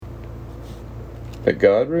But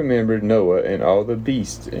God remembered Noah and all the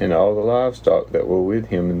beasts and all the livestock that were with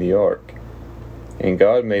him in the ark. And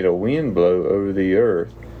God made a wind blow over the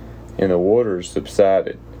earth, and the waters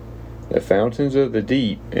subsided. The fountains of the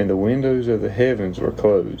deep and the windows of the heavens were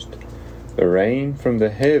closed. The rain from the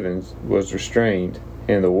heavens was restrained,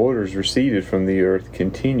 and the waters receded from the earth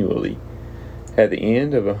continually. At the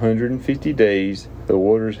end of 150 days the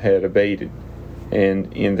waters had abated,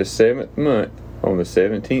 and in the 7th month, on the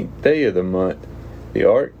 17th day of the month, the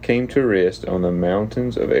ark came to rest on the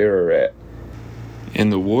mountains of Ararat. And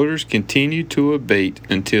the waters continued to abate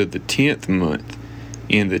until the 10th month.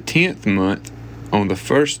 In the 10th month, on the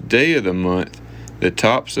 1st day of the month, the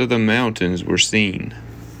tops of the mountains were seen.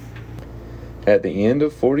 At the end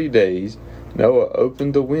of 40 days, Noah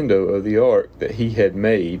opened the window of the ark that he had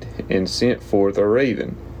made, and sent forth a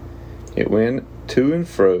raven. It went to and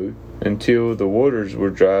fro until the waters were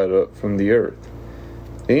dried up from the earth.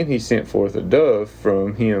 Then he sent forth a dove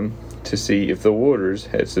from him to see if the waters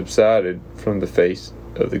had subsided from the face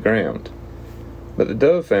of the ground. But the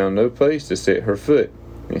dove found no place to set her foot,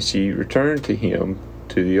 and she returned to him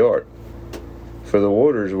to the ark, for the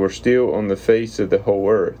waters were still on the face of the whole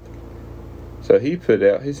earth. So he put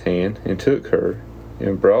out his hand and took her,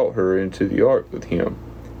 and brought her into the ark with him.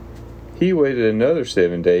 He waited another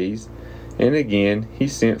 7 days, and again he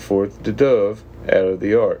sent forth the dove out of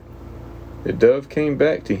the ark. The dove came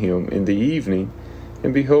back to him in the evening,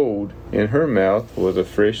 and behold, in her mouth was a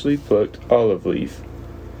freshly plucked olive leaf.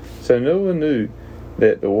 So Noah knew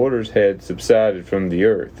that the waters had subsided from the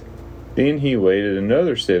earth. Then he waited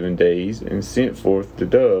another 7 days, and sent forth the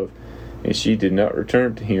dove, and she did not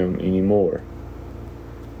return to him any more.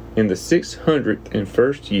 In the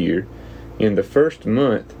 601st year, in the 1st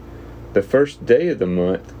month, the 1st day of the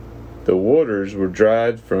month, the waters were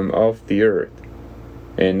dried from off the earth.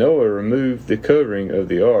 And Noah removed the covering of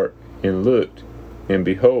the ark, and looked, and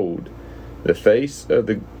behold, the face of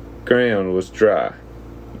the ground was dry.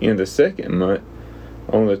 In the 2nd month,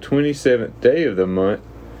 on the 27th day of the month,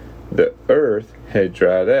 the earth had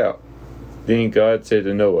dried out. Then God said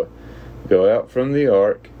to Noah, Go out from the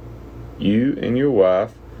ark, you and your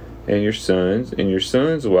wife, and your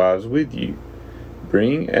sons' wives with you.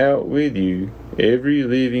 Bring out with you every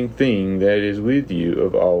living thing that is with you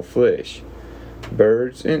of all flesh,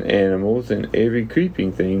 birds and animals, and every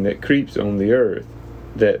creeping thing that creeps on the earth,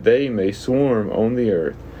 that they may swarm on the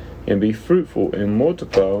earth, and be fruitful and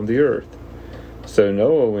multiply on the earth. So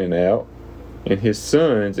Noah went out, and his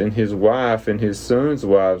sons, and his wife, and his sons'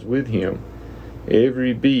 wives with him.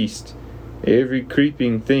 Every beast, every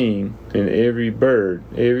creeping thing, and every bird,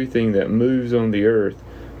 everything that moves on the earth,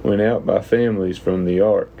 went out by families from the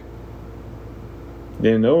ark.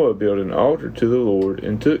 Then Noah built an altar to the Lord,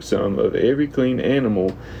 and took some of every clean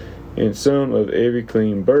animal, and some of every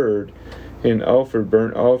clean bird, and offered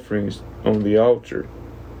burnt offerings on the altar.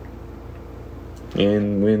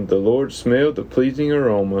 And when the Lord smelled the pleasing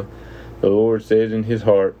aroma, the Lord said in his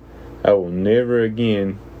heart, I will never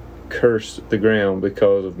again curse the ground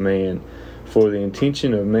because of man, for the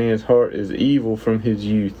intention of man's heart is evil from his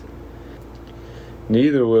youth.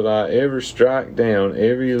 Neither will I ever strike down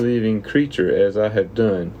every living creature as I have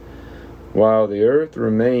done. While the earth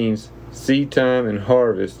remains, seedtime and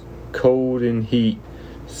harvest, cold and heat,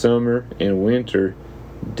 summer and winter,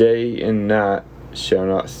 day and night shall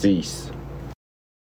not cease.